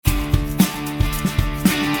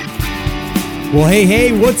Well,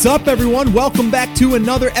 hey, what's up, everyone? Welcome back to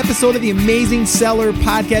another episode of the Amazing Seller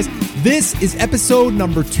Podcast. This is episode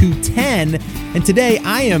number 210, and today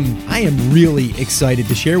I am really excited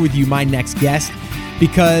to share with you my next guest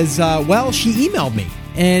because, she emailed me,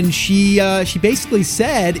 and she basically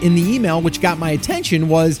said in the email, which got my attention,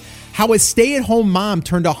 was how a stay-at-home mom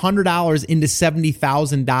turned $100 into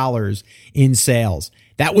 $70,000 in sales.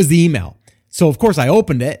 That was the email. So, of course, I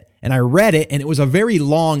opened it. And I read it, and it was a very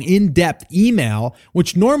long, in-depth email,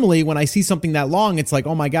 which normally when I see something that long, it's like,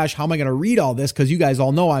 oh my gosh, how am I going to read all this? Because you guys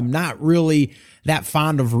all know I'm not really that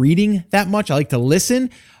fond of reading that much. I like to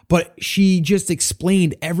listen. But she just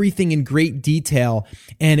explained everything in great detail,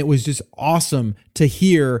 and it was just awesome to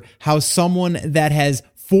hear how someone that has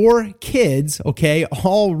 4 kids, okay,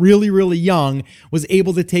 all really, really young, was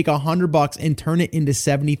able to take $100 and turn it into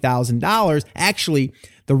 $70,000. Actually,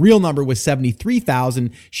 the real number was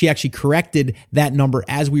 $73,000. She actually corrected that number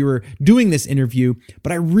as we were doing this interview.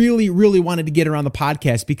 But I really, really wanted to get her on the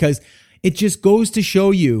podcast because it just goes to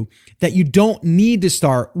show you that you don't need to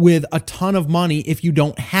start with a ton of money if you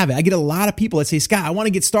don't have it. I get a lot of people that say, Scott, I want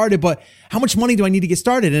to get started, but how much money do I need to get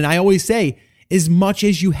started? And I always say, as much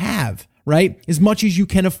as you have. Right? As much as you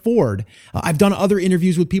can afford. I've done other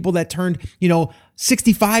interviews with people that turned,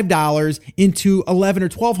 $65 into $1,100 or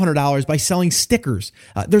 $1,200 by selling stickers.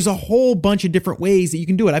 There's a whole bunch of different ways that you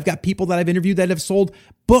can do it. I've got people that I've interviewed that have sold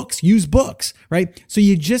books, used books, right? So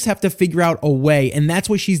you just have to figure out a way, and that's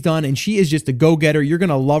what she's done, and she is just a go-getter. You're going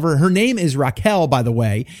to love her. Her name is Raquel, by the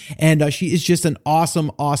way, and she is just an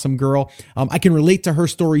awesome, awesome girl. I can relate to her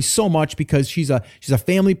story so much because she's a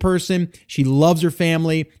family person. She loves her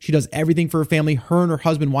family. She does everything for her family. Her and her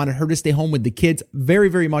husband wanted her to stay home with the kids, very,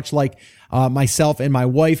 very much like myself and my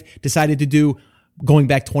wife decided to do, going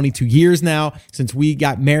back 22 years now since we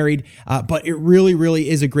got married. But it really, really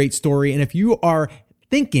is a great story. And if you are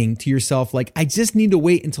thinking to yourself, like, I just need to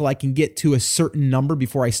wait until I can get to a certain number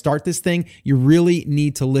before I start this thing, you really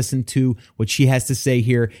need to listen to what she has to say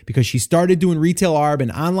here, because she started doing retail ARB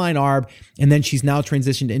and online ARB, and then she's now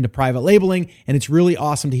transitioned into private labeling, and it's really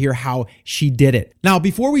awesome to hear how she did it. Now,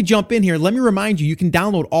 before we jump in here, let me remind you, you can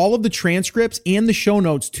download all of the transcripts and the show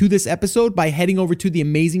notes to this episode by heading over to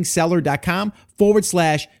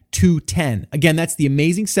theamazingseller.com/210. Again, that's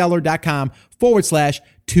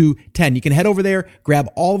theamazingseller.com/210. You can head over there, grab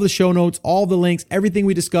all of the show notes, all the links, everything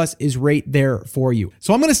we discuss is right there for you.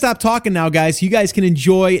 So I'm going to stop talking now, guys, so you guys can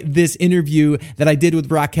enjoy this interview that I did with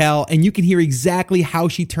Raquel, and you can hear exactly how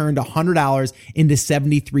she turned $100 into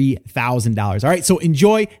 $73,000. All right, so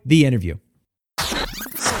enjoy the interview.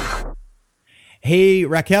 Hey,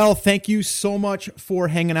 Raquel, thank you so much for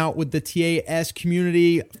hanging out with the TAS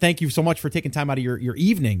community. Thank you so much for taking time out of your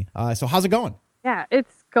evening. So how's it going? Yeah,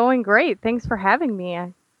 it's going great. Thanks for having me.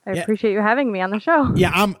 I appreciate you having me on the show.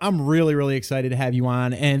 Yeah, I'm really, really excited to have you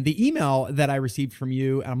on. And the email that I received from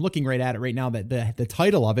you, and I'm looking right at it right now, that the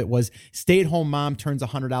title of it was Stay-at-Home Mom Turns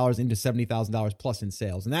 $100 into $70,000 plus in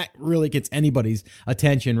sales. And that really gets anybody's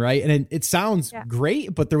attention, right? And it sounds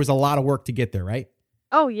great, but there was a lot of work to get there, right?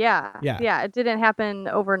 Oh, yeah. It didn't happen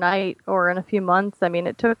overnight or in a few months. I mean,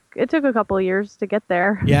 it took a couple of years to get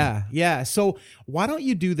there. Yeah. So why don't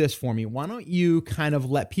you do this for me? Why don't you kind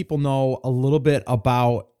of let people know a little bit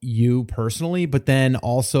about you personally, but then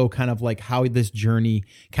also kind of like how this journey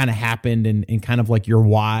kind of happened and kind of like your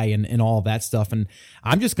why and all of that stuff. And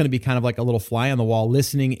I'm just going to be kind of like a little fly on the wall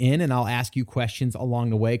listening in, and I'll ask you questions along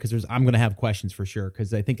the way because I'm going to have questions for sure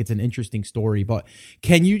because I think it's an interesting story. But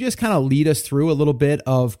can you just kind of lead us through a little bit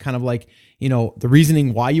of kind of like, the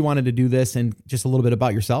reasoning why you wanted to do this and just a little bit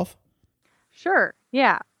about yourself? Sure.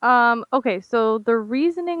 Yeah. Okay. So the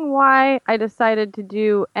reasoning why I decided to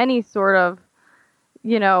do any sort of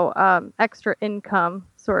extra income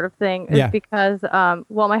sort of thing is because,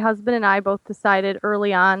 my husband and I both decided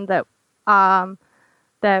early on that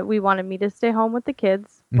we wanted me to stay home with the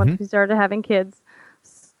kids once we started having kids.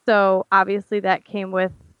 So obviously that came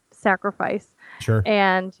with sacrifice. Sure.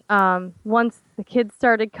 And once the kids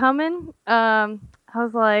started coming, I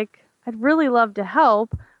was like, I'd really love to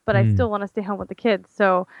help, but I still want to stay home with the kids.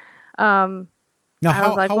 So now,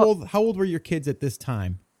 how old were your kids at this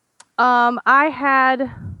time? I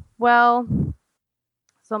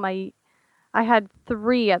had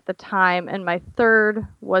three at the time, and my third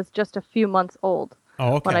was just a few months old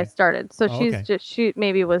when I started. So she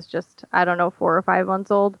maybe was just, I don't know, 4 or 5 months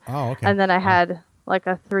old. Oh, okay. And then I had like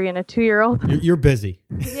a 3 and a 2-year-old. You're busy.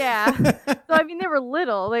 Yeah. So, I mean, they were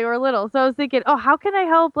little. So I was thinking, how can I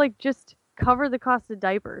help? Like, just cover the cost of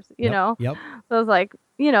diapers, you know? Yep. So I was like,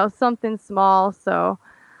 something small. So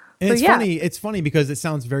And it's funny because it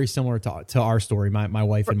sounds very similar to our story, my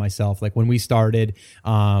wife and myself. Like when we started,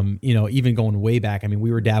 even going way back, I mean,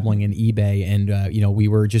 we were dabbling in eBay and, we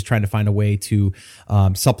were just trying to find a way to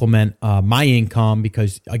supplement my income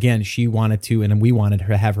because, again, she wanted to, and we wanted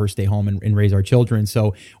to have her stay home and raise our children.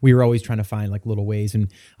 So we were always trying to find like little ways.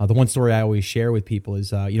 And the one story I always share with people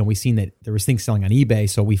is, we seen that there was things selling on eBay.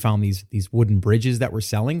 So we found these wooden bridges that were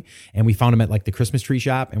selling, and we found them at like the Christmas tree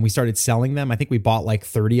shop, and we started selling them. I think we bought like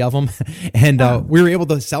 30 of them and we were able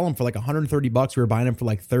to sell them for like $130. We were buying them for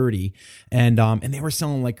like 30 and they were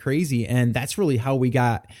selling like crazy. And that's really how we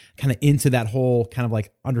got kind of into that whole kind of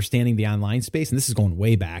like understanding the online space. And this is going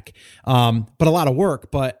way back. But a lot of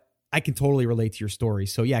work, but I can totally relate to your story.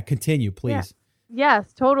 So yeah, continue, please. Yeah.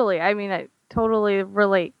 Yes, totally. I mean, I totally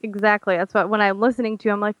relate. Exactly. That's what, when I'm listening to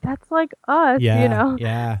you, I'm like, that's like us,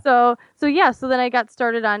 Yeah. So then I got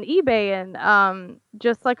started on eBay and,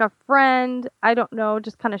 just like a friend, I don't know,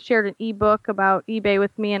 just kind of shared an ebook about eBay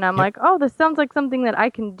with me. And I'm like, oh, this sounds like something that I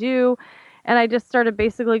can do. And I just started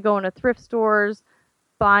basically going to thrift stores,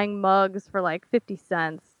 buying mugs for like 50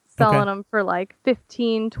 cents, selling them for like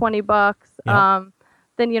 $15-20.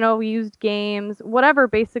 Then, we used games, whatever,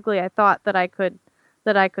 basically I thought that I could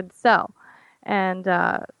sell. And,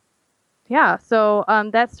 that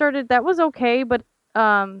was okay, but,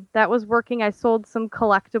 that was working. I sold some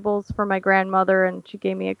collectibles for my grandmother and she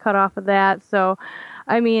gave me a cut off of that. So,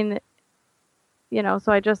 I mean, so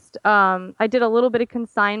I just, I did a little bit of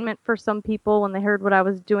consignment for some people when they heard what I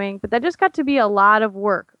was doing, but that just got to be a lot of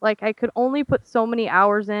work. Like I could only put so many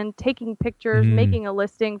hours in taking pictures, making a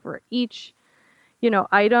listing for each,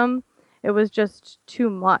 item. It was just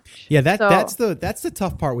too much. Yeah, that's the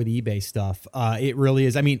tough part with eBay stuff. It really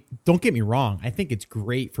is. I mean, don't get me wrong. I think it's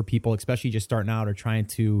great for people, especially just starting out or trying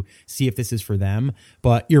to see if this is for them.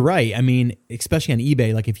 But you're right. I mean, especially on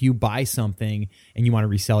eBay, like if you buy something and you want to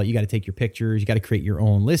resell it, you got to take your pictures. You got to create your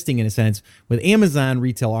own listing in a sense. With Amazon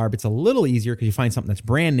Retail Arb, it's a little easier because you find something that's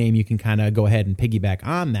brand name. You can kind of go ahead and piggyback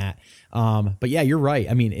on that. But yeah, you're right.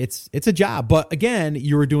 I mean, it's a job. But again,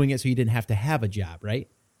 you were doing it so you didn't have to have a job, right?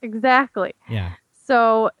 Exactly. Yeah.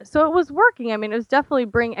 So it was working. I mean, it was definitely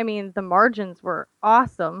the margins were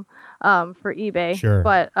awesome for eBay. Sure.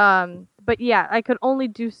 But yeah, I could only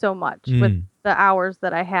do so much with the hours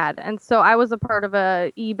that I had. And so I was a part of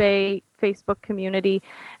a eBay Facebook community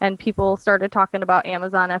and people started talking about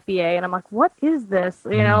Amazon FBA and I'm like, what is this?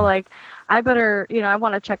 Like I better, I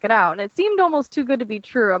want to check it out. And it seemed almost too good to be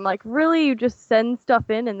true. I'm like, really? You just send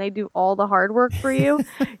stuff in and they do all the hard work for you?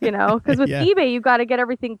 Because with eBay, you got to get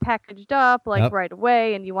everything packaged up right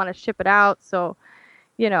away and you want to ship it out. So,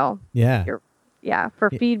 for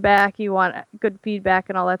feedback, you want good feedback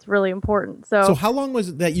and all that's really important. So how long was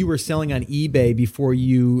it that you were selling on eBay before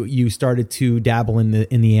you started to dabble in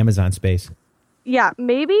the Amazon space? Yeah,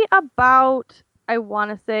 maybe about, I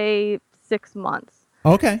want to say 6 months.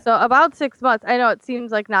 Okay. So about 6 months. I know it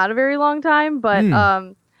seems like not a very long time, but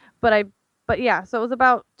so it was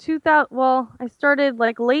about 2000. Well, I started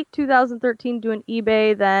like late 2013 doing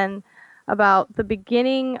eBay, then about the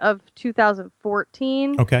beginning of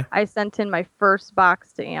 2014, I sent in my first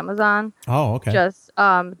box to Amazon. Oh, okay. Just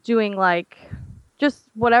doing just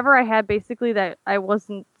whatever I had basically that I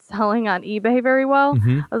wasn't selling on eBay very well.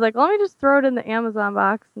 I was like, let me just throw it in the Amazon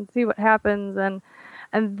box and see what happens. And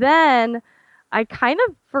then I kind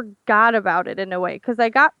of forgot about it in a way because I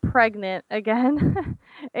got pregnant again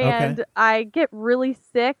and I get really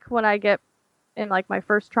sick when I get in like my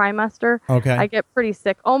first trimester. Okay. I get pretty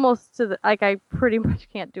sick almost to I pretty much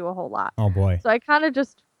can't do a whole lot. Oh boy. So I kind of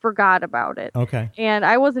just forgot about it. Okay. And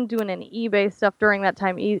I wasn't doing any eBay stuff during that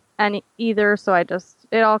time either. So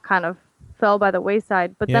it all kind of fell by the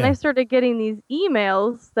wayside. But then I started getting these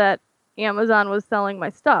emails that Amazon was selling my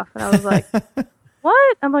stuff. And I was like,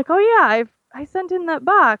 what? I'm like, oh yeah, I sent in that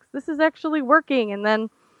box. This is actually working. And then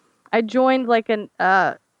I joined like an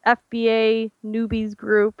FBA newbies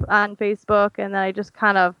group on Facebook, and then I just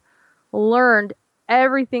kind of learned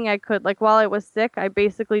everything I could. Like while I was sick, I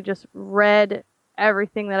basically just read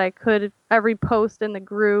everything that I could, every post in the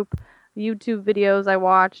group, YouTube videos I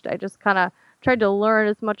watched. I just kind of tried to learn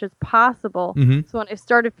as much as possible. So when I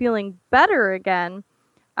started feeling better again,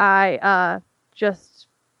 I just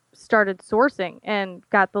started sourcing and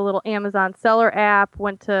got the little Amazon seller app,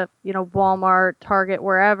 went to, Walmart, Target,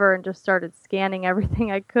 wherever, and just started scanning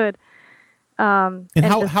everything I could. And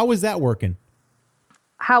how was that working?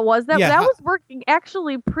 How was that? That was working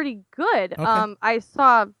actually pretty good. Okay. I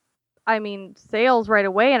saw, sales right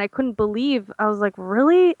away and I couldn't believe, I was like,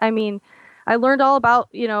 really? I learned all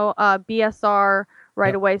about, BSR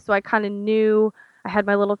right away. So I kind of knew I had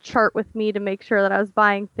my little chart with me to make sure that I was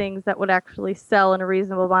buying things that would actually sell in a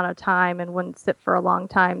reasonable amount of time and wouldn't sit for a long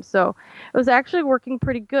time. So it was actually working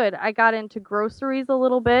pretty good. I got into groceries a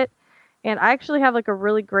little bit, and I actually have like a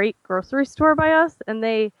really great grocery store by us, and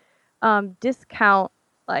they discount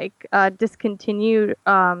like discontinued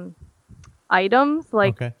items,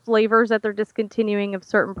 like flavors that they're discontinuing of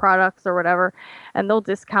certain products or whatever, and they'll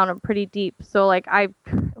discount them pretty deep. So like it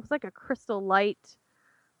was like a Crystal Light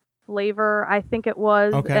flavor, I think it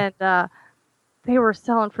was, and they were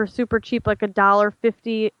selling for super cheap, like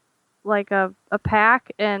 $1.50 like a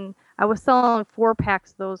pack, and I was selling 4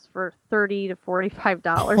 packs of those for $30 to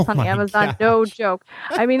 $45 on Amazon. Gosh. No joke.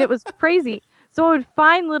 I mean, it was crazy. So I would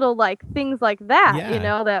find little like things like that, you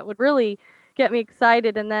know, that would really get me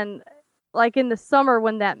excited. And then like in the summer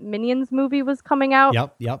when that Minions movie was coming out,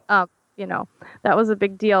 you know, that was a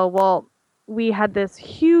big deal. Well, we had this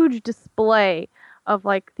huge display of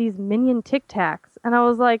like these Minion Tic Tacs, and I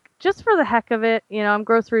was like, just for the heck of it, you know, I'm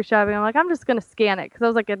grocery shopping. I'm like, I'm just gonna scan it because I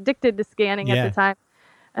was like addicted to scanning at the time.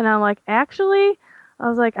 And I'm like, actually, I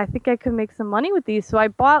was like, I think I could make some money with these. So I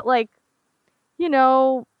bought like, you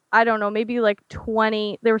know, I don't know, maybe like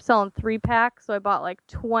 20. They were selling 3 packs, so I bought like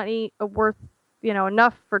 20 worth, you know,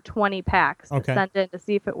 enough for 20 packs to send in to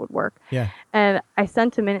see if it would work. Yeah. And I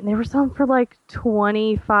sent them in, and they were selling for like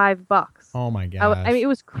 $25. Oh my gosh. I mean, it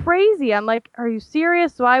was crazy. I'm like, are you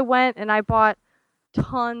serious? So I went and I bought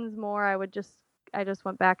tons more. I just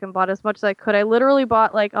went back and bought as much as I could. I literally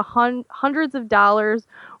bought like hundreds of dollars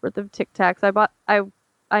worth of Tic Tacs. I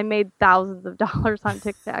made thousands of dollars on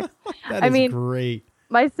Tic Tacs. That is great.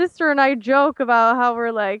 My sister and I joke about how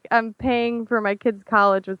we're like, I'm paying for my kids'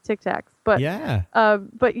 college with Tic Tacs. But it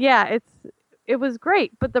was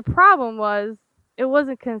great. But the problem was it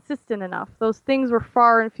wasn't consistent enough. Those things were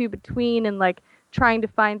far and few between, and like trying to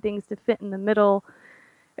find things to fit in the middle.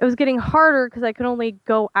 It was getting harder because I could only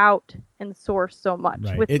go out and source so much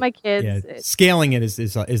with my kids. Yeah. Scaling it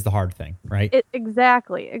is the hard thing, right?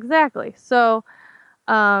 Exactly. So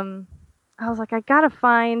I was like, I gotta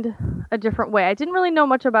find a different way. I didn't really know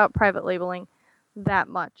much about private labeling that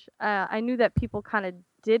much. I knew that people kind of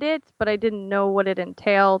did it, but I didn't know what it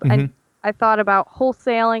entailed. Mm-hmm. I thought about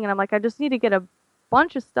wholesaling, and I'm like, I just need to get a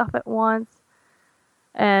bunch of stuff at once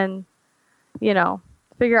and, you know,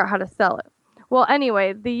 figure out how to sell it. Well,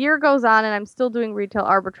 anyway, the year goes on, and I'm still doing retail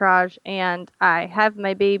arbitrage, and I have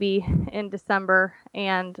my baby in December,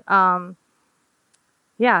 and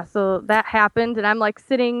so that happened, and I'm like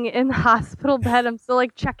sitting in the hospital bed. I'm still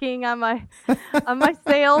like checking on my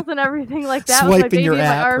sales and everything like that. Swiping with my baby your in my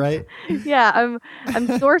app, arms. right? Yeah, I'm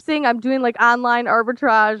sourcing. I'm doing like online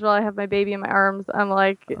arbitrage while I have my baby in my arms. I'm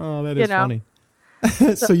like, oh, that is funny.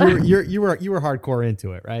 So you were hardcore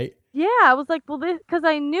into it, right? Yeah, I was like, well, because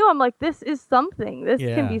I knew, I'm like, this is something. This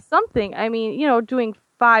can be something. I mean, you know, doing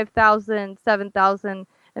 5,000, 7,000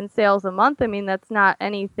 in sales a month. I mean, that's not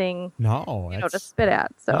anything to spit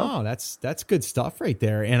at. So no, that's good stuff right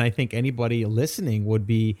there. And I think anybody listening would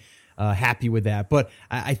be happy with that. But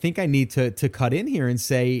I think I need to cut in here and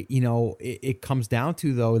say, you know, it comes down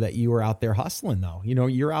to, though, that you were out there hustling, though. You know,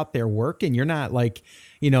 you're out there working. You're not like,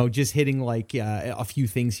 you know, just hitting like a few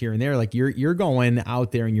things here and there. Like you're going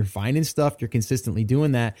out there and you're finding stuff. You're consistently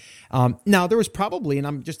doing that. Now, there was probably, and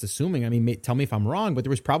I'm just assuming, I mean, tell me if I'm wrong, but there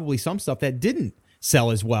was probably some stuff that didn't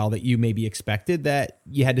sell as well that you maybe expected, that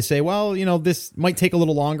you had to say, well, you know, this might take a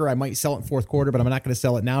little longer. I might sell it in fourth quarter, but I'm not going to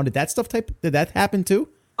sell it now. Did that happen too?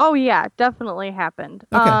 Oh yeah, definitely happened.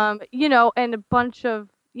 Okay. You know, and a bunch of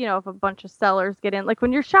sellers get in, like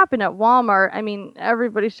when you're shopping at Walmart, I mean,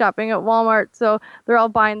 everybody's shopping at Walmart, so they're all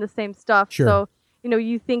buying the same stuff. Sure. So, you know,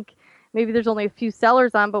 you think maybe there's only a few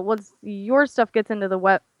sellers on, but once your stuff gets into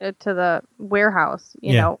the warehouse,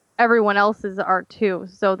 you know, everyone else's are too.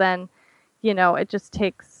 So then, you know, it just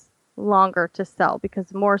takes longer to sell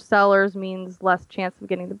because more sellers means less chance of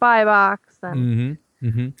getting the buy box. And mm-hmm.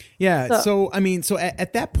 Mm-hmm. Yeah. So I mean,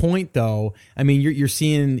 at that point, though, I mean, you're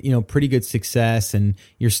seeing, you know, pretty good success, and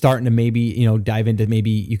you're starting to maybe, you know, dive into maybe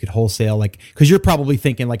you could wholesale, like, because you're probably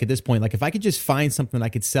thinking, like, at this point, like, if I could just find something I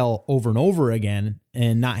could sell over and over again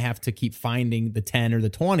and not have to keep finding the 10 or the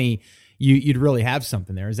 20, you'd really have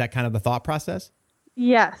something there. Is that kind of the thought process?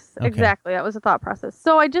 Yes, okay. Exactly. That was the thought process.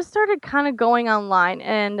 So I just started kind of going online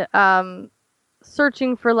and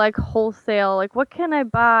searching for like wholesale, like what can I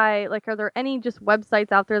buy? Like, are there any just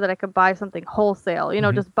websites out there that I could buy something wholesale, you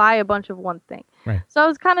know, just buy a bunch of one thing. Right. So I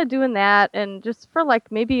was kind of doing that, and just for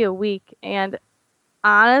like maybe a week. And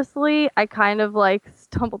honestly, I kind of like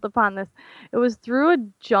stumbled upon this. It was through a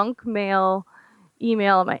junk mail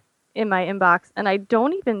email in my inbox, and I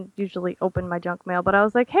don't even usually open my junk mail, but I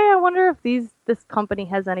was like, hey, I wonder if this company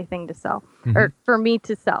has anything to sell or for me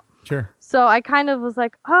to sell. Sure. So I kind of was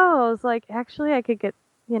like, actually I could get,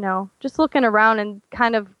 just looking around and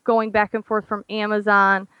kind of going back and forth from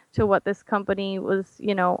Amazon to what this company was,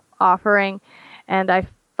 offering. And I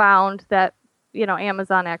found that,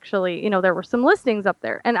 Amazon actually, there were some listings up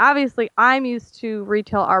there. And obviously I'm used to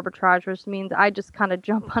retail arbitrage, which means I just kind of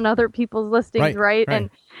jump on other people's listings, right? And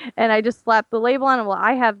I just slap the label on it. Well,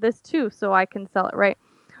 I have this too, so I can sell it, right?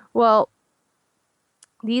 Well,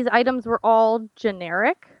 these items were all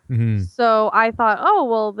generic. So I thought, oh,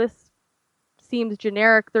 well, this seems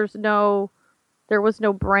generic. There was no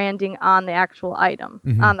branding on the actual item,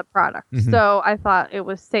 on the product. So I thought it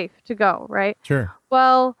was safe to go, right? Sure.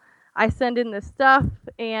 Well, I send in this stuff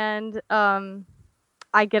and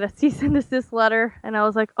I get a cease and desist letter, and I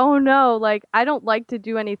was like, oh no, like I don't like to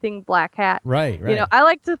do anything black hat. Right. I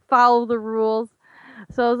like to follow the rules.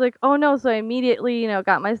 So I was like, oh no. So I immediately,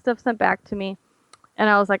 got my stuff sent back to me, and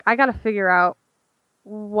I was like, I got to figure out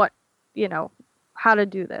what, how to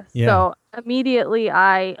do this. Yeah. So immediately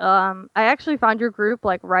I actually found your group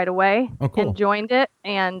like right away. Oh, cool. And joined it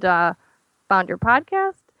and found your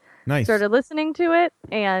podcast. Nice. Started listening to it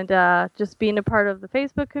and just being a part of the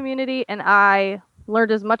Facebook community, and I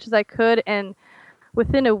learned as much as I could, and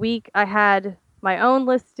within a week I had my own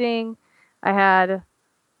listing. I had,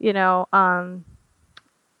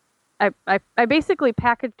 I basically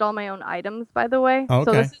packaged all my own items, by the way.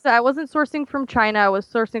 Okay. So I wasn't sourcing from China. I was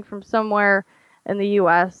sourcing from somewhere in the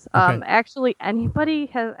U.S. Okay. Actually, anybody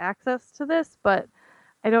has access to this, but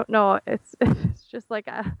I don't know. It's just like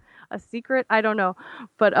a secret. I don't know.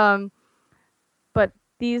 But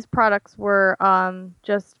these products were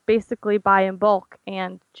just basically buy in bulk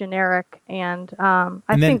and generic. And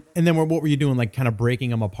I think. And then what were you doing? Like kind of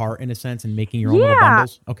breaking them apart in a sense and making your own little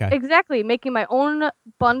bundles? Okay. Exactly. Making my own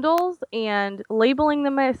bundles and labeling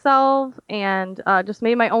them myself, and just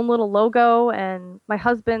made my own little logo. And my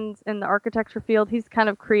husband's in the architecture field. He's kind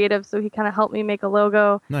of creative, so he kind of helped me make a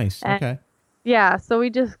logo. Nice. And, okay. Yeah. So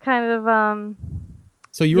we just kind of.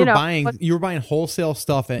 So you were buying wholesale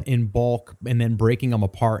stuff in bulk and then breaking them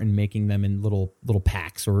apart and making them in little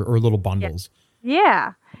packs or little bundles.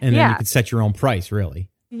 Yeah. And then you could set your own price, really.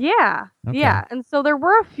 Yeah. Okay. Yeah. And so there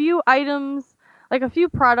were a few items, like a few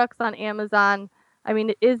products on Amazon. I mean,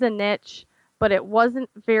 it is a niche, but it wasn't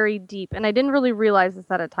very deep. And I didn't really realize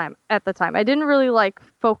this at the time. I didn't really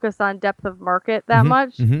focus on depth of market that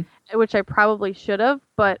much, which I probably should have,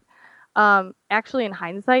 but actually in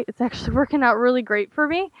hindsight, it's actually working out really great for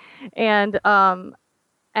me. And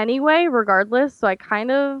anyway, regardless, so I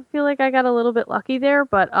kind of feel like I got a little bit lucky there,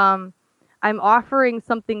 but I'm offering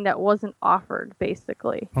something that wasn't offered,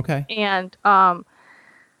 basically. Okay. And so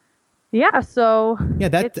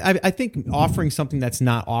I think offering something that's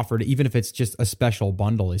not offered, even if it's just a special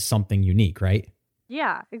bundle, is something unique, right?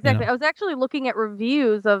 Yeah, exactly. I was actually looking at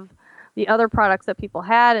reviews of the other products that people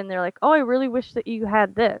had, and they're like, oh, I really wish that you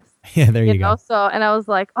had this. Yeah, there you go. So, and I was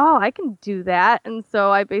like, oh, I can do that. And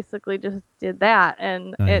so I basically just did that,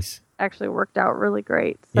 and nice. It actually worked out really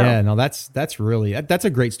great. So. Yeah, no, that's a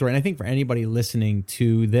great story. And I think for anybody listening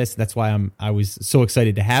to this, that's why I was so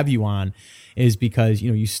excited to have you on, is because,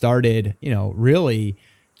 you started, really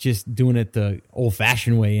just doing it the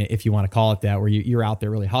old-fashioned way, if you want to call it that, where you're out there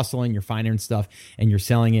really hustling, you're finding stuff, and you're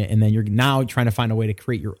selling it, and then you're now trying to find a way to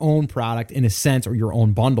create your own product, in a sense, or your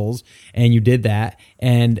own bundles, and you did that.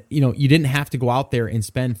 And, you didn't have to go out there and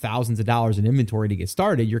spend thousands of dollars in inventory to get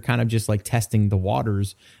started. You're kind of just like testing the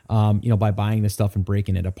waters, by buying this stuff and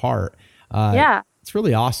breaking it apart. Yeah. It's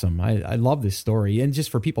really awesome. I love this story. And just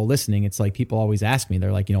for people listening, it's like people always ask me,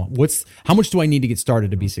 they're like, how much do I need to get started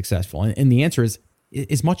to be successful? And the answer is,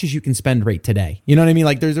 as much as you can spend right today. You know what I mean?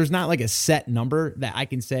 Like there's not like a set number that I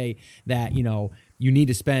can say that, you need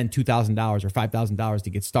to spend $2,000 or $5,000 to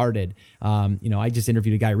get started. I just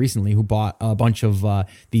interviewed a guy recently who bought a bunch of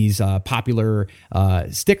these popular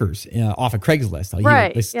stickers off of Craigslist.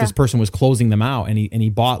 Right. This person was closing them out, and he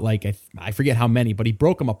bought I forget how many, but he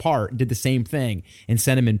broke them apart and did the same thing and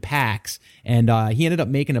sent them in packs. And he ended up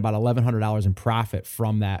making about $1,100 in profit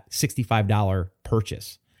from that $65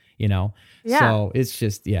 purchase. Yeah. So it's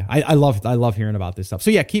just, I love hearing about this stuff.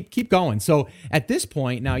 So yeah, keep going. So at this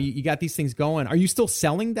point now you got these things going. Are you still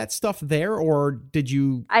selling that stuff there, or did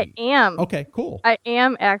you? I am. Okay, cool. I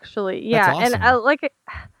am actually. Yeah. That's awesome. And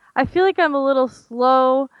I feel like I'm a little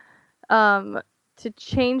slow, to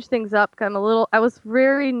change things up. I was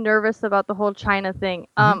very nervous about the whole China thing.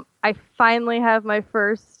 I finally have my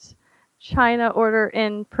first China order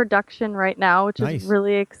in production right now, which is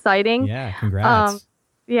really exciting. Yeah. Congrats.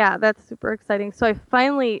 Yeah, that's super exciting. So I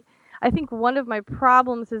finally I think one of my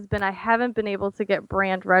problems has been I haven't been able to get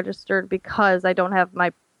brand registered because I don't have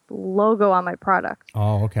my logo on my product.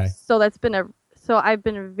 Oh, okay. So I've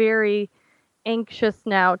been very anxious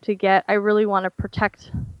now to get, I really want to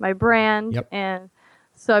protect my brand. Yep. And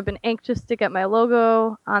so I've been anxious to get my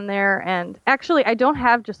logo on there. And actually, I don't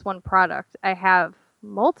have just one product. I have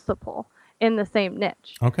multiple in the same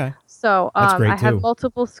niche. Okay. So That's great I have too.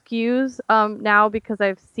 multiple SKUs now because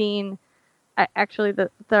I've seen actually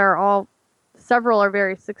that they're all, several are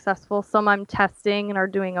very successful. Some I'm testing and are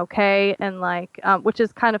doing okay, and like which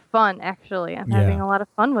is kind of fun actually. I'm having a lot of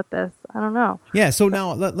fun with this. I don't know. Yeah. So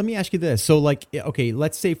now let me ask you this. So like, okay,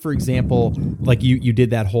 let's say for example, like you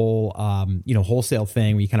did that whole wholesale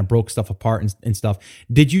thing where you kind of broke stuff apart and stuff.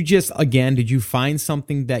 Did you find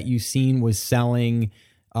something that you seen was selling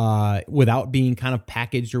without being kind of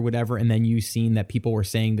packaged or whatever, and then you seen that people were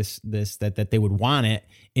saying that they would want it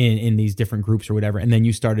in these different groups or whatever, and then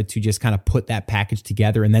you started to just kind of put that package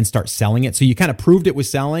together and then start selling it? So you kind of proved it was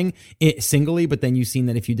selling it singly, but then you seen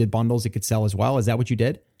that if you did bundles it could sell as well. Is that what you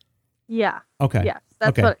did? Yeah. Okay. Yes.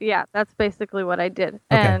 That's basically what I did. Okay.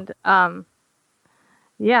 And and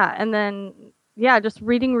then just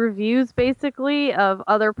reading reviews basically of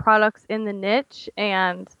other products in the niche,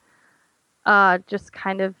 and just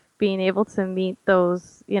kind of being able to meet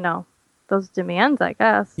those, those demands, I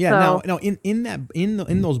guess. Yeah. So, now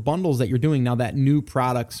in those bundles that you're doing now, that new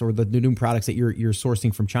products or the new products that you're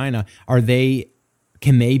sourcing from China,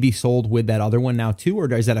 can they be sold with that other one now too,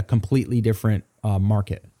 or is that a completely different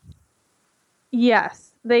market?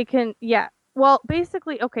 Yes, they can. Yeah. Well,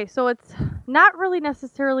 basically, okay. So it's not really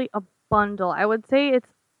necessarily a bundle. I would say it's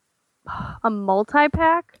a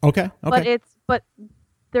multi-pack. Okay. But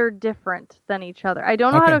they're different than each other. I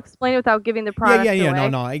don't know how to explain it without giving the product away.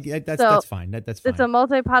 That's fine. That's fine. It's a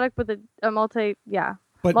multi-product with a multi,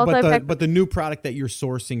 But the new product that you're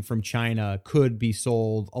sourcing from China could be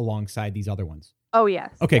sold alongside these other ones. Oh,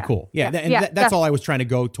 yes. Okay, cool. Yeah, that's all I was trying to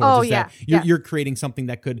go towards. That you're creating something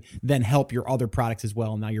that could then help your other products as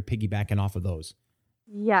well, and now you're piggybacking off of those.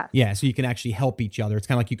 Yes. Yeah, so you can actually help each other. It's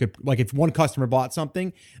kind of like you could, like if one customer bought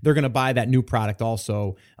something, they're going to buy that new product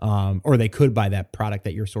also, or they could buy that product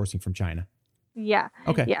that you're sourcing from China. Yeah.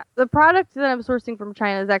 Okay. Yeah. The product that I'm sourcing from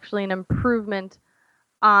China is actually an improvement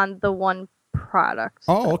on the one product.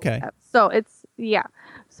 Oh, okay. So it's,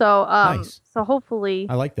 So, nice. So hopefully.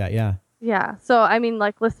 I like that. Yeah. Yeah. So, I mean,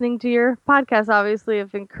 like listening to your podcast obviously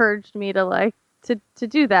have encouraged me to to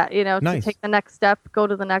do that, nice. To take the next step, go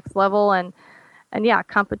to the next level, and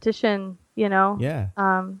competition, Yeah.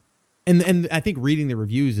 And I think reading the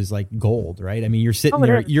reviews is like gold, right? I mean, you're sitting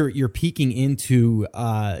there, you're peeking into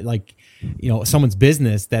someone's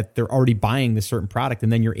business that they're already buying this certain product,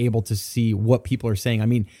 and then you're able to see what people are saying. I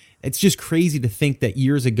mean, it's just crazy to think that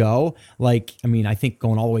years ago, I think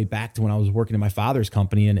going all the way back to when I was working in my father's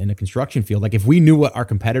company in a construction field, like if we knew what our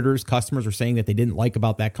competitors, customers were saying that they didn't like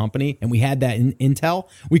about that company, and we had that intel,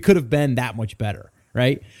 we could have been that much better.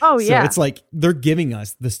 Right? Oh, yeah. So it's like they're giving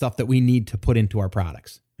us the stuff that we need to put into our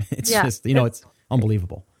products. It's just, it's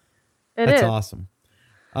unbelievable. That's awesome.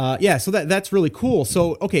 So that's really cool.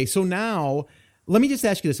 So, okay. So now let me just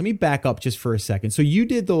ask you this. Let me back up just for a second. So you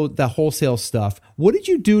did the wholesale stuff. What did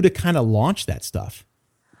you do to kind of launch that stuff?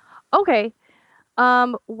 Okay.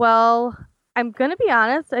 Well, I'm going to be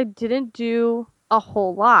honest. I didn't do a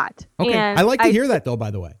whole lot. Okay. And I like to hear that though,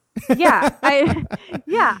 by the way.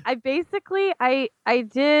 I basically I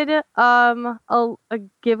did a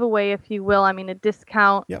giveaway, if you will. I mean, a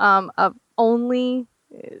discount of only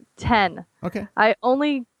 10. Okay. I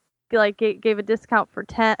only gave a discount for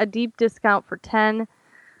 10, a deep discount for 10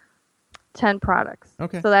 products.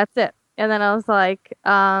 Okay. So that's it. And then I was like,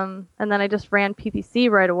 and then I just ran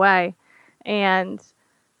PPC right away, and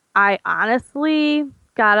I honestly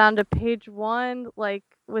got onto page 1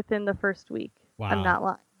 within the first week. Wow. I'm not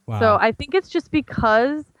lying. Wow. So I think it's just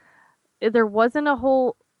because there wasn't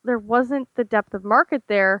the depth of market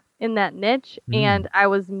there in that niche, and I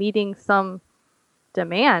was meeting some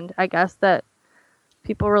demand, I guess, that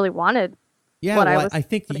people really wanted. Yeah, I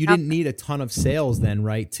think that you didn't need a ton of sales then,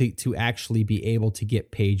 right, to actually be able to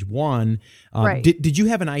get page 1. Right. Did you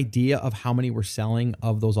have an idea of how many were selling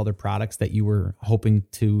of those other products that you were hoping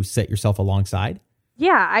to set yourself alongside?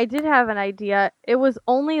 Yeah, I did have an idea. It was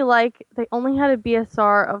only they only had a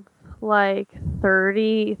BSR of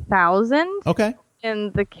 30,000. Okay.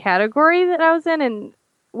 In the category that I was in, and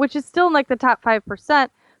which is still in the top 5%.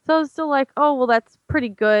 So I was still oh, well, that's pretty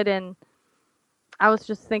good. And I was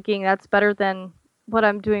just thinking that's better than what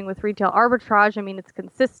I'm doing with retail arbitrage. I mean, it's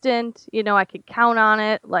consistent. I could count on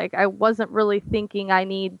it. I wasn't really thinking I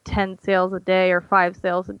need 10 sales a day or 5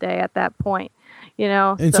 sales a day at that point.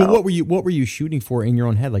 And so what were you shooting for in your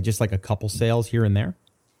own head? Like just like a couple sales here and there?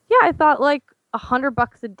 Yeah, I thought like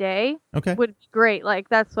 $100 a day would be great. Like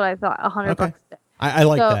that's what I thought, $100 a day. I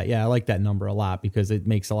like that. Yeah, I like that number a lot because it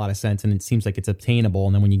makes a lot of sense and it seems like it's obtainable.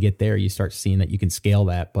 And then when you get there, you start seeing that you can scale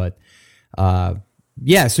that. But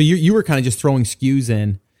yeah, so you were kind of just throwing SKUs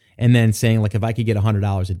in and then saying like, if I could get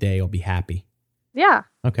 $100 a day, I'll be happy. Yeah.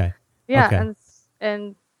 Okay. Yeah, okay.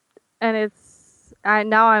 and it's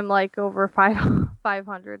now I'm like over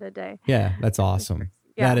 500 a day. Yeah, that's awesome.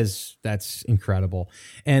 Yeah. That's incredible.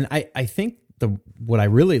 And I think what I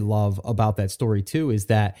really love about that story too is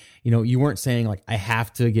that, you weren't saying like, I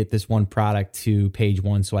have to get this one product to page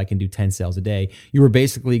 1 so I can do 10 sales a day. You were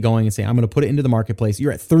basically going and saying, I'm going to put it into the marketplace.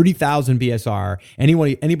 You're at 30,000 BSR.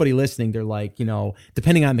 Anybody listening, they're like,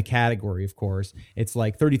 depending on the category, of course, it's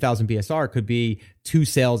like 30,000 BSR could be 2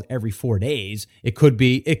 sales every 4 days. It could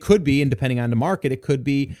be, and depending on the market, it could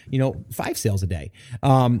be, 5 sales a day.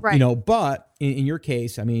 Right. But in your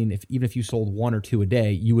case, I mean, even if you sold 1 or 2 a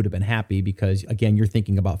day, you would have been happy because again, you're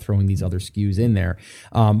thinking about throwing these other SKUs in there.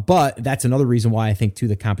 But that's another reason why I think too,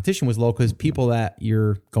 the competition was low because people that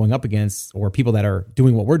you're going up against or people that are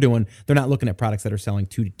doing what we're doing, they're not looking at products that are selling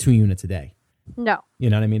two units a day. No. You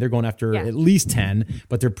know what I mean? They're going after at least 10,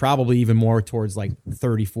 but they're probably even more towards like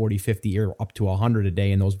 30, 40, 50 or up to 100 a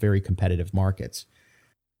day in those very competitive markets.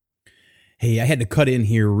 Hey, I had to cut in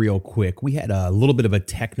here real quick. We had a little bit of a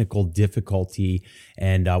technical difficulty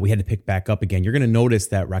and we had to pick back up again. You're going to notice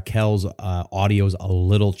that Raquel's audio is a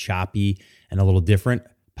little choppy and a little different.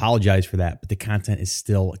 Apologize for that, but the content is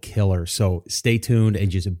still killer. So stay tuned and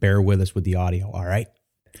just bear with us with the audio. All right.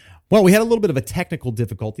 Well, we had a little bit of a technical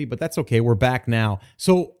difficulty, but that's okay. We're back now.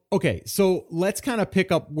 So let's kind of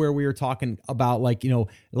pick up where we were talking about, like, a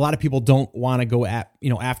lot of people don't want to go at,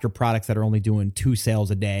 after products that are only doing 2 sales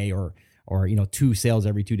a day or 2 sales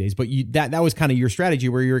every 2 days. But that was kind of your strategy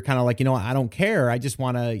where you're kind of like, I don't care. I just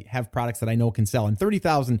want to have products that I know can sell. And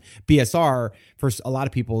 30,000 BSR, for a lot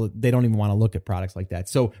of people, they don't even want to look at products like that.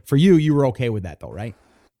 So for you were okay with that though, right?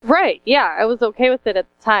 Right. Yeah, I was okay with it at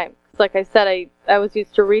the time. Like I said, I was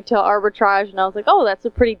used to retail arbitrage and I was like, oh, that's a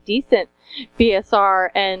pretty decent BSR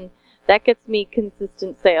and that gets me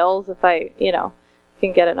consistent sales if I,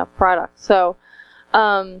 can get enough product. So,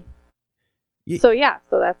 so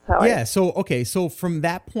that's how So from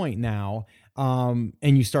that point now, and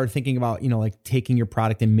you start thinking about, like taking your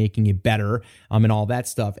product and making it better, and all that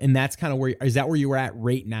stuff. And that's kind of is that where you were at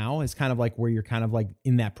right now? Is kind of like where you're kind of like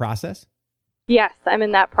in that process? Yes, I'm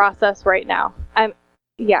in that process right now.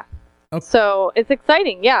 Okay. So it's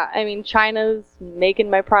exciting. Yeah. I mean, China's making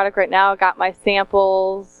my product right now. Got my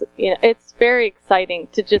samples. It's very exciting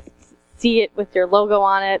to just see it with your logo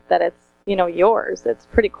on it, that it's, yours. It's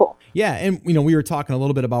pretty cool. Yeah. And, we were talking a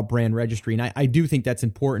little bit about brand registry, and I do think that's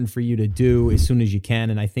important for you to do as soon as you can.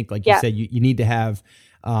 And I think, like you said, you need to have,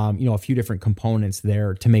 a few different components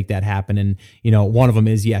there to make that happen. And, one of them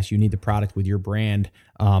is, yes, you need the product with your brand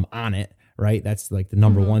on it. Right. That's like the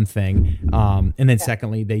number one thing. And then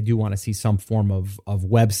secondly, they do want to see some form of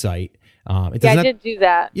website. I did do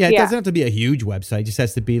that. Yeah. It doesn't have to be a huge website. It just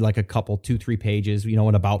has to be like a couple, 2-3 pages,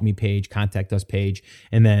 an about me page, contact us page,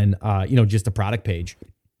 and then, just a product page.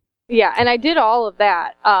 Yeah. And I did all of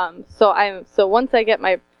that. So once I get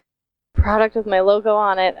my product with my logo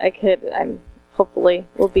on it, I'm hopefully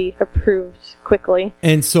will be approved quickly.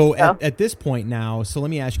 And so at this point now, so let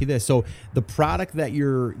me ask you this. So the product that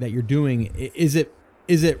you're doing, is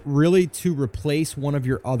it really to replace one of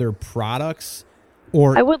your other products?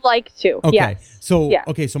 Or I would like to. Okay. Yes. So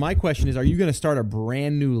so my question is, are you going to start a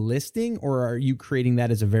brand new listing or are you creating that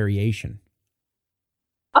as a variation?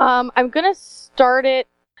 I'm going to start it.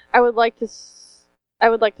 I would like to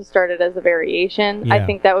start it as a variation. Yeah. I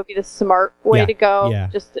think that would be the smart way to go. Yeah.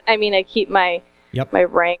 I keep my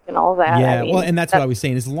rank and all that. Yeah, well, and that's what I was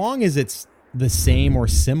saying. As long as it's the same or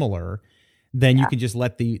similar, then you can just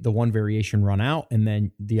let the one variation run out and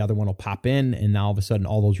then the other one will pop in. And now all of a sudden,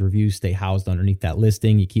 all those reviews stay housed underneath that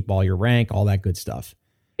listing. You keep all your rank, all that good stuff.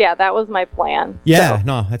 Yeah, that was my plan. Yeah, so,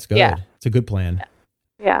 no, that's good. Yeah. It's a good plan.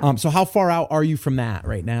 Yeah. So how far out are you from that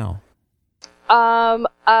right now?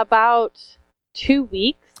 About 2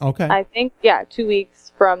 weeks. Okay. I think, 2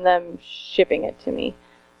 weeks from them shipping it to me.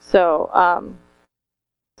 So,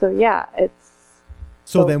 it's.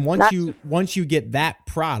 So then once you get that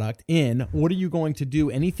product in, what are you going to do?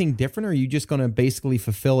 Anything different, or are you just going to basically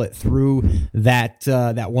fulfill it through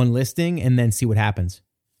that one listing and then see what happens?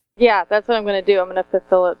 Yeah, that's what I'm going to do. I'm going to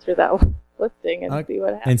fulfill it through that listing and see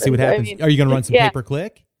what happens. Are you going to run some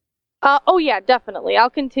pay-per-click? Oh yeah, definitely. I'll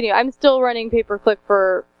continue. I'm still running pay-per-click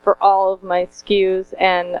for all of my SKUs,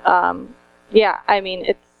 and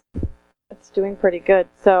it's doing pretty good.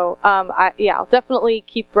 So, I'll definitely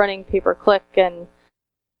keep running pay-per-click, and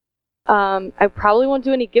I probably won't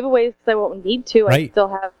do any giveaways because I won't need to. Right. I still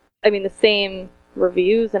have, the same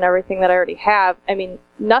reviews and everything that I already have.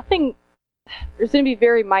 Nothing. There's going to be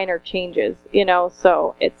very minor changes,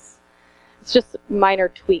 so it's just minor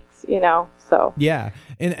tweaks, so. Yeah.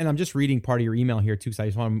 And I'm just reading part of your email here too, because I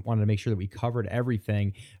just wanted to make sure that we covered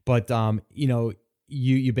everything. But,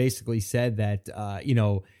 you basically said that,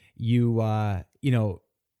 you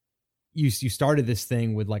started this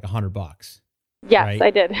thing with like $100. Yes, right? I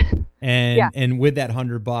did. And with that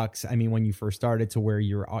 $100, when you first started to where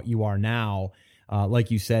you are now,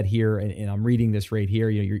 like you said here, and I'm reading this right here,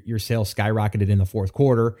 your sales skyrocketed in the fourth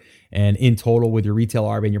quarter, and in total with your retail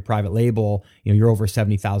RV and your private label, you're over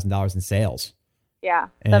 $70,000 in sales. Yeah,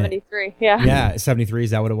 73. Yeah. Yeah, 73.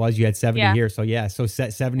 Is that what it was? You had 70 here. So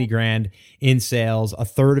 70 grand in sales. A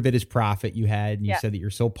third of it is profit you had. And you said that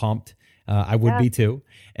you're so pumped. I would be too.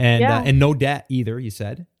 And no debt either, you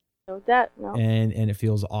said. No debt, no. And it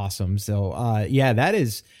feels awesome. So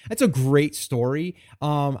that's a great story.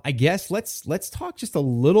 I guess let's talk just a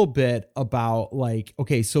little bit about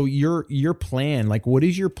so your plan, what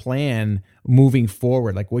is your plan moving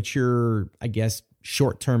forward? What's your, I guess,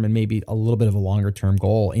 short term and maybe a little bit of a longer term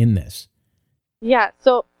goal in this? Yeah.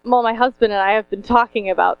 So, my husband and I have been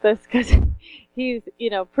talking about this because he's,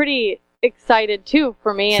 pretty excited too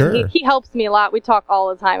for me, and sure. he helps me a lot. We talk all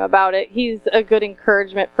the time about it. He's a good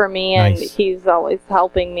encouragement for me, and nice. He's always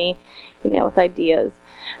helping me, with ideas.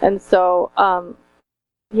 And so,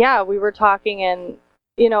 we were talking, and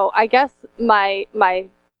I guess my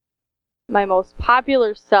most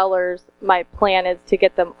popular sellers, my plan is to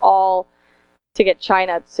get them all, to get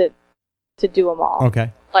China to do them all. Okay.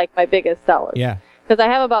 Like my biggest sellers. Yeah. Because I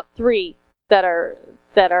have about 3 that are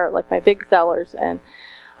like my big sellers, and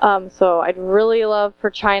so I'd really love for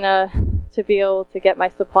China to be able to get my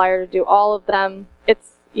supplier to do all of them.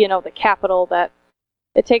 It's, the capital that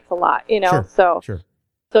it takes a lot, Sure.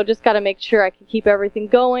 So just got to make sure I can keep everything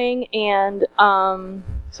going. And,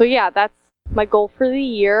 that's my goal for the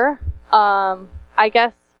year. I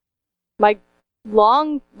guess my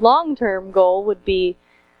long-term goal would be,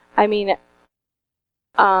 you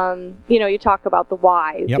talk about the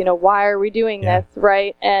whys, yep. Why are we doing this?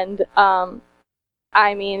 Right. And,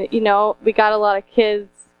 we got a lot of kids.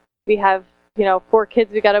 We have, 4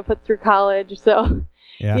 kids we got to put through college. So,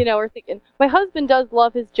 we're thinking, my husband does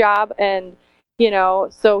love his job, and,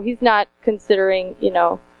 so he's not considering,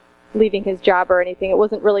 leaving his job or anything. It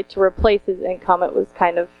wasn't really to replace his income. It was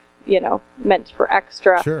kind of, meant for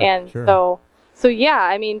extra. Sure, and sure. so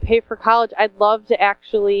pay for college. I'd love to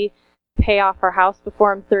actually pay off our house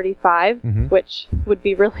before I'm 35, mm-hmm. which would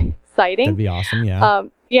be really exciting. That'd be awesome.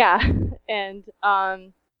 Yeah. And,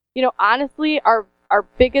 honestly, our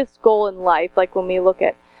biggest goal in life, when we look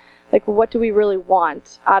at, what do we really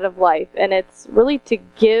want out of life? And it's really to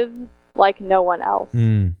give like no one else.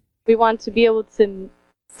 Mm. We want to be able to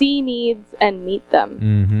see needs and meet them.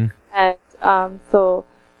 Mm-hmm. And, so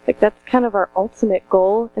that's kind of our ultimate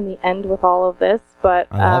goal in the end with all of this. But,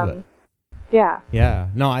 I love it. Yeah. Yeah.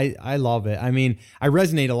 No, I love it. I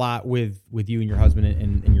resonate a lot with you and your husband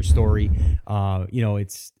and your story.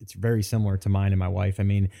 It's very similar to mine and my wife.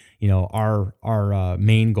 Our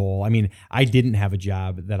main goal, I didn't have a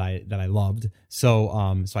job that I loved. So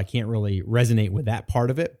I can't really resonate with that part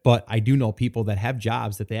of it, but I do know people that have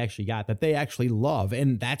jobs that they actually love.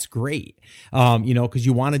 And that's great. Cause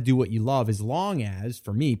you want to do what you love, as long as,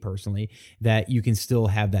 for me personally, that you can still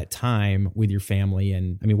have that time with your family.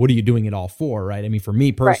 And what are you doing it all for? Right. For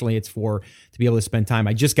me personally, It's to be able to spend time.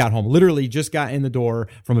 I just got home, literally just got in the door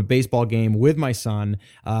from a baseball game with my son.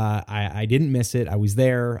 I didn't miss it. I was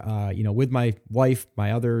there, with my wife,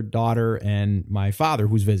 my other daughter, and my father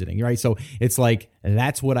who's visiting. Right. So it's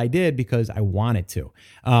that's what I did because I wanted to,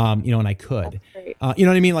 and I could, you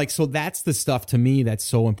know what I mean? So that's the stuff to me that's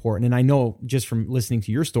so important. And I know just from listening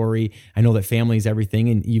to your story, I know that family is everything,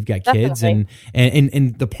 and you've got kids. And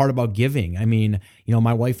the part about giving,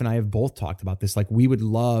 my wife and I have both talked about this. We would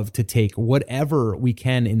love to take whatever we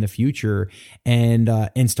can in the future and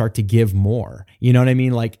start to give more, you know what I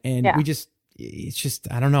mean? It's just,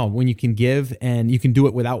 I don't know, when you can give and you can do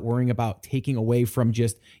it without worrying about taking away from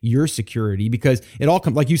just your security, because it all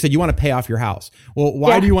comes, like you said, you want to pay off your house. Well,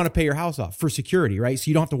 why do you want to pay your house off? For security, right? So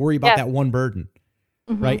you don't have to worry about that one burden.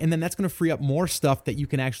 right? And then that's going to free up more stuff that you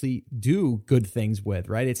can actually do good things with,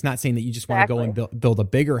 right? It's not saying that you just want to go and build a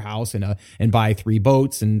bigger house and buy 3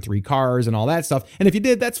 boats and 3 cars and all that stuff. And if you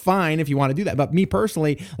did, that's fine if you want to do that. But me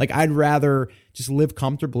personally, like, I'd rather just live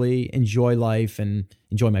comfortably, enjoy life, and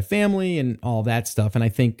enjoy my family and all that stuff. And I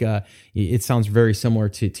think it sounds very similar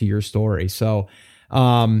to your story. So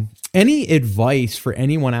any advice for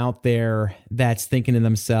anyone out there that's thinking to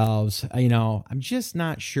themselves, I'm just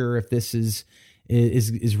not sure if this is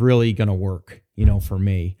really going to work, for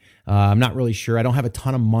me. I'm not really sure. I don't have a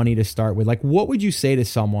ton of money to start with. Like, what would you say to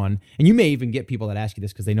someone? And you may even get people that ask you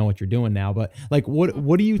this because they know what you're doing now, but like,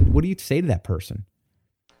 what do you say to that person?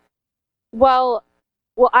 Well,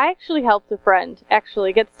 I actually helped a friend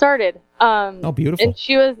get started. Oh, beautiful. And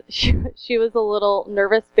she was a little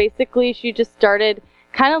nervous. Basically, she just started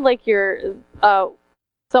kind of like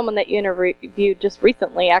someone that you interviewed just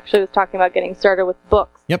recently actually was talking about getting started with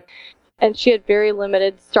books. Yep. And she had very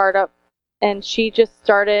limited startup, and she just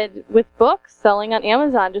started with books, selling on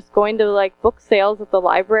Amazon, just going to like book sales at the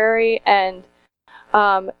library. And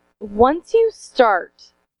once you start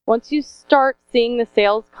seeing the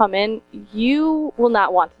sales come in, you will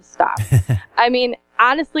not want to stop. I mean,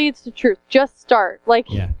 honestly, it's the truth. Just start. Like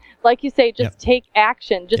you say, just take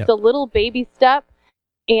action, just a little baby step.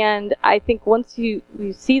 And I think once you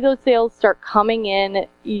see those sales start coming in,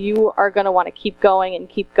 you are going to want to keep going.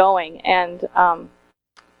 And I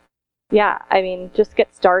mean, just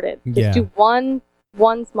get started. Just do one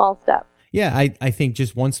small step. Yeah, I think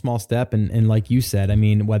just one small step. And like you said, I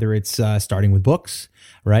mean, whether it's starting with books,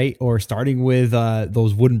 right? Or starting with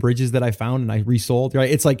those wooden bridges that I found and I resold, right?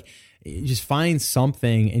 It's like, just find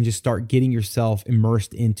something and just start getting yourself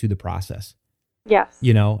immersed into the process. Yes.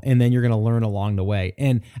 And then you're going to learn along the way.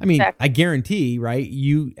 And I mean, exactly. I guarantee, right?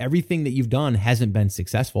 Everything that you've done hasn't been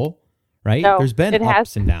successful, right? No, there's been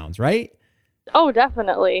ups and downs, right? Oh,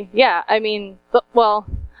 definitely. Yeah. I mean, the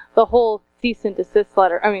whole cease and desist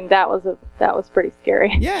letter, I mean, that was pretty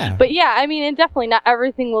scary. Yeah. But yeah, I mean, and definitely not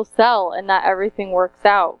everything will sell and not everything works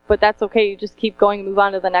out, but that's okay. You just keep going, move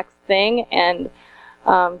on to the next thing, and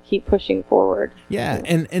keep pushing forward. Yeah.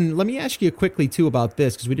 And let me ask you quickly too about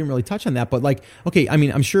this, because we didn't really touch on that, but like, okay, I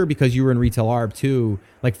mean, I'm sure because you were in retail ARB too,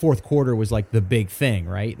 like fourth quarter was like the big thing,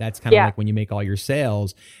 right? That's kind of like when you make all your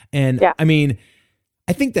sales. And I mean,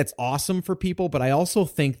 I think that's awesome for people, but I also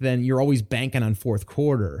think then you're always banking on fourth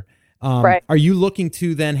quarter. Right. Are you looking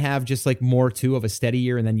to then have just like more too of a steady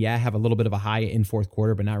year and then have a little bit of a high in fourth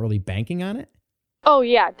quarter, but not really banking on it? Oh,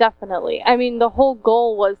 yeah, definitely. I mean, the whole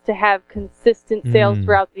goal was to have consistent sales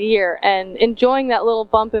throughout the year and enjoying that little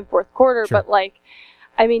bump in fourth quarter. Sure. But, like,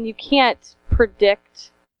 I mean, you can't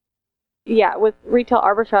predict. Yeah, with retail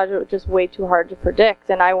arbitrage, it was just way too hard to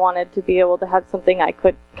predict. And I wanted to be able to have something I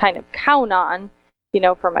could kind of count on,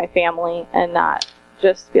 for my family and not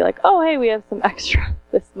just be like, oh, hey, we have some extra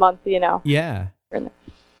this month, Yeah.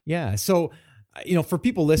 Yeah. So, for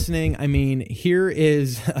people listening, I mean, here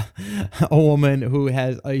is a woman who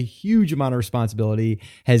has a huge amount of responsibility,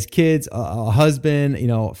 has kids, a husband,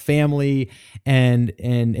 family, and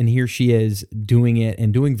here she is doing it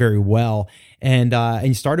and doing very well. And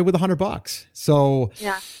you started with $100. So,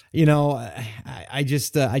 I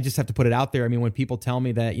just have to put it out there. I mean, when people tell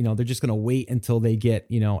me that, they're just going to wait until they get,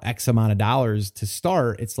 X amount of dollars to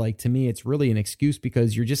start, it's like, to me, it's really an excuse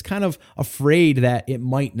because you're just kind of afraid that it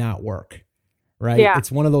might not work. Right. Yeah.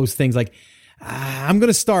 It's one of those things like, I'm going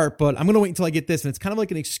to start, but I'm going to wait until I get this. And it's kind of like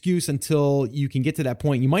an excuse until you can get to that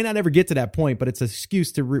point. You might not ever get to that point, but it's an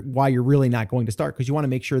excuse to why you're really not going to start, because you want to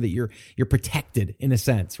make sure that you're protected in a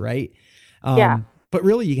sense. Right. But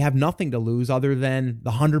really you have nothing to lose other than the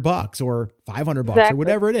 $100 or $500 or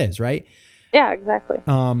whatever it is. Right. Yeah, exactly.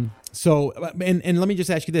 So, and let me just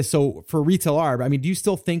ask you this. So for retail ARB, I mean, do you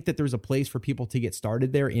still think that there's a place for people to get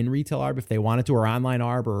started there in retail ARB if they wanted to, or online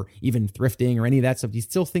ARB, or even thrifting or any of that stuff? Do you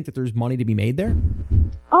still think that there's money to be made there?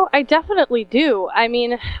 Oh, I definitely do. I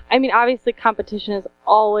mean, obviously competition is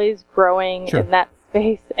always growing in that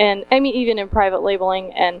space. And I mean, even in private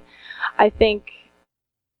labeling. And I think,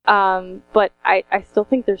 but I still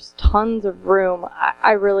think there's tons of room.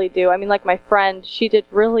 I really do. I mean, like my friend, she did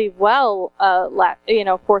really well,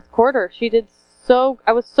 fourth quarter.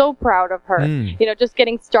 I was so proud of her, just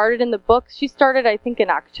getting started in the books. She started, I think, in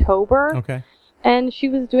October. Okay. And she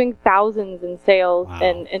was doing thousands in sales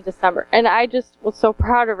in December. And I just was so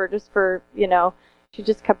proud of her just for, she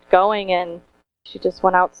just kept going and she just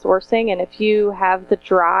went out sourcing. And if you have the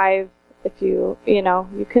drive, you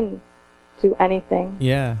can do anything.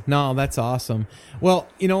 Yeah, no, that's awesome. Well,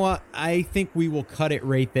 you know what? I think we will cut it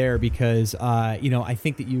right there because, I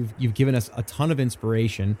think that you've given us a ton of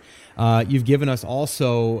inspiration. You've given us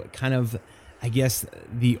also kind of I guess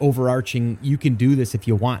the overarching, you can do this if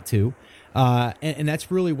you want to. And that's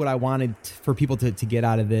really what I wanted for people to get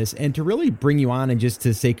out of this, and to really bring you on and just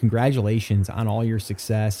to say congratulations on all your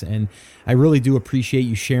success. And I really do appreciate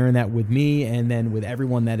you sharing that with me and then with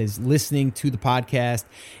everyone that is listening to the podcast.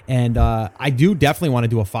 And I do definitely want to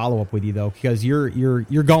do a follow-up with you though, because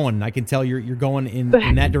you're going. I can tell you're going in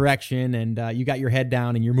that direction, and you got your head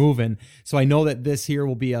down and you're moving. So I know that this here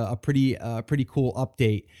will be a pretty cool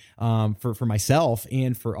update for myself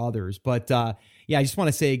and for others. But yeah, I just want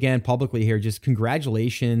to say again publicly here, just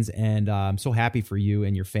congratulations, and I'm so happy for you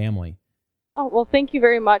and your family. Oh, well, thank you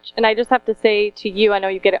very much. And I just have to say to you, I know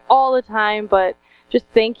you get it all the time, but just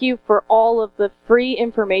thank you for all of the free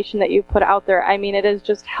information that you put out there. I mean, it has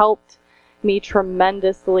just helped me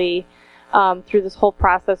tremendously through this whole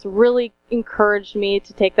process, really encouraged me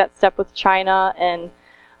to take that step with China, and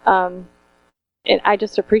I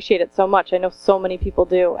just appreciate it so much. I know so many people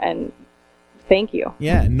do, and thank you.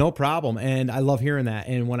 Yeah, no problem. And I love hearing that.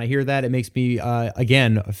 And when I hear that, it makes me,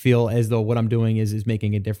 again, feel as though what I'm doing is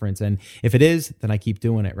making a difference. And if it is, then I keep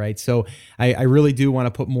doing it, right? So I really do want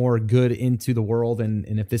to put more good into the world. And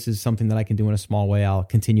if this is something that I can do in a small way, I'll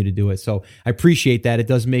continue to do it. So I appreciate that. It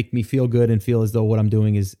does make me feel good and feel as though what I'm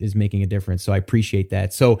doing is making a difference. So I appreciate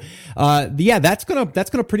that. So yeah, that's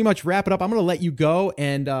gonna pretty much wrap it up. I'm gonna let you go,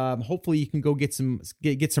 and hopefully you can go get some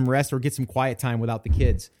rest or get some quiet time without the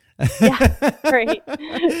kids. Yeah, great.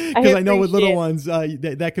 Because I know with little ones,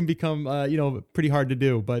 that can become, pretty hard to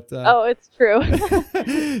do. But oh, it's true.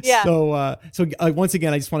 Yeah. So once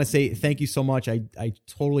again, I just want to say thank you so much. I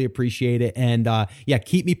totally appreciate it, and yeah,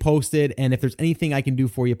 keep me posted. And if there's anything I can do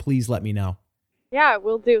for you, please let me know. Yeah,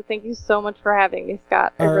 will do. Thank you so much for having me,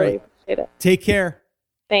 Scott. I really appreciate it. Take care.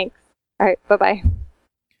 Thanks. All right. Bye-bye.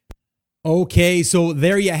 Okay, so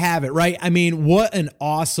there you have it, right? I mean, what an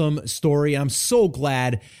awesome story. I'm so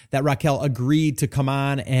glad that Raquel agreed to come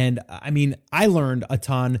on. And I mean, I learned a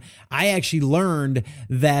ton. I actually learned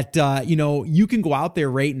that, you can go out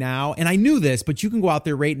there right now, and I knew this, but you can go out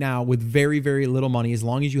there right now with very, very little money, as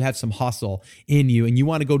long as you have some hustle in you and you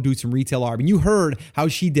want to go do some retail arb. And you heard how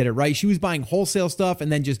she did it, right? She was buying wholesale stuff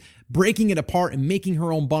and then just breaking it apart and making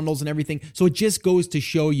her own bundles and everything. So it just goes to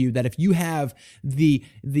show you that if you have the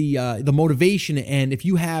motivation, and if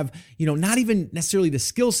you have, not even necessarily the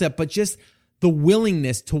skill set, but just the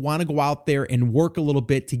willingness to want to go out there and work a little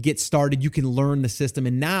bit to get started, you can learn the system.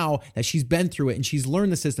 And now that she's been through it and she's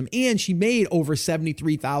learned the system, and she made over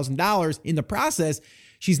 $73,000 in the process,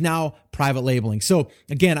 she's now private labeling. So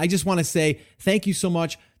again, I just want to say thank you so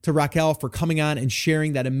much to Raquel for coming on and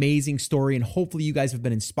sharing that amazing story. And hopefully you guys have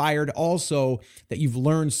been inspired, also that you've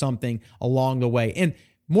learned something along the way. And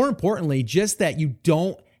more importantly, just that you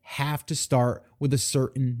don't have to start with a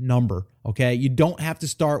certain number, okay? You don't have to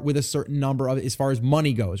start with a certain number as far as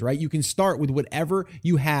money goes, right? You can start with whatever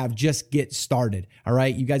you have, just get started, all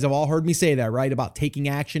right? You guys have all heard me say that, right? About taking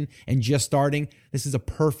action and just starting. This is a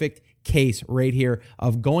perfect case right here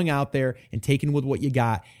of going out there and taking with what you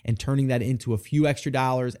got and turning that into a few extra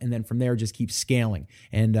dollars, and then from there just keep scaling.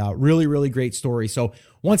 And really, really great story. So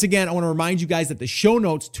once again, I want to remind you guys that the show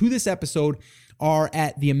notes to this episode are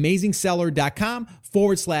at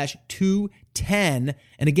theamazingseller.com/210.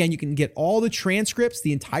 And again, you can get all the transcripts.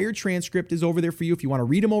 The entire transcript is over there for you if you want to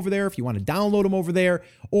read them over there, if you want to download them over there,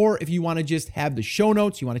 or if you want to just have the show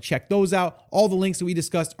notes, you want to check those out. All the links that we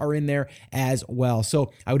discussed are in there as well.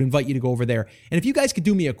 So I would invite you to go over there. And if you guys could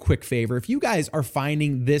do me a quick favor, if you guys are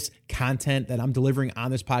finding this content that I'm delivering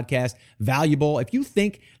on this podcast valuable, if you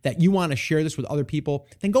think that you want to share this with other people,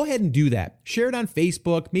 then go ahead and do that. Share it on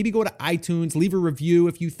Facebook. Maybe go to iTunes, leave a review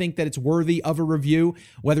if you think that it's worthy of a review,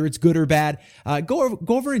 whether it's good or bad. Go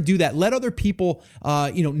over and do that. Let other people,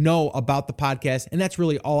 know about the podcast. And that's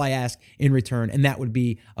really all I ask in return. And that would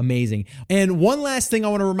be amazing. And one last thing I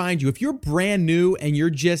want to remind you, if you're brand new and you're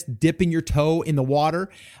just dipping your toe in the water,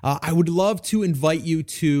 I would love to invite you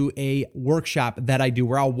to a workshop that I do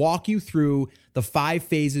where I'll walk you through the 5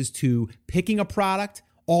 phases to picking a product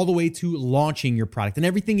all the way to launching your product and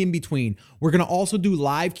everything in between. We're going to also do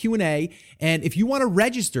live Q&A. And if you want to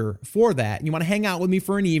register for that and you want to hang out with me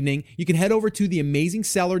for an evening, you can head over to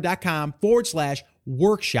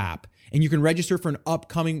theamazingseller.com/workshop. And you can register for an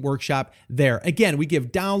upcoming workshop there. Again, we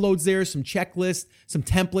give downloads there, some checklists, some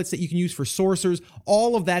templates that you can use for sourcers.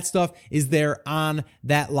 All of that stuff is there on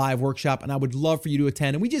that live workshop. And I would love for you to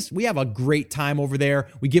attend. And we have a great time over there.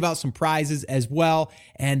 We give out some prizes as well.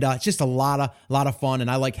 And it's just a lot of fun.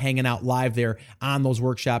 And I like hanging out live there on those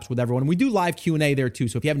workshops with everyone. And we do live Q&A there too.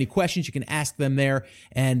 So if you have any questions, you can ask them there.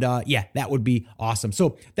 And that would be awesome.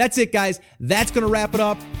 So that's it, guys. That's going to wrap it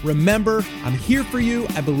up. Remember, I'm here for you.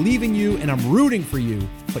 I believe in you. you and I'm rooting for you.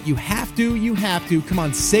 But you have to. Come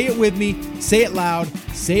on, say it with me. Say it loud.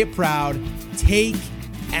 Say it proud. Take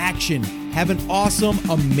action. Have an awesome,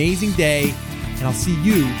 amazing day. And I'll see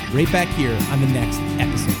you right back here on the next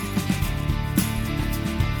episode.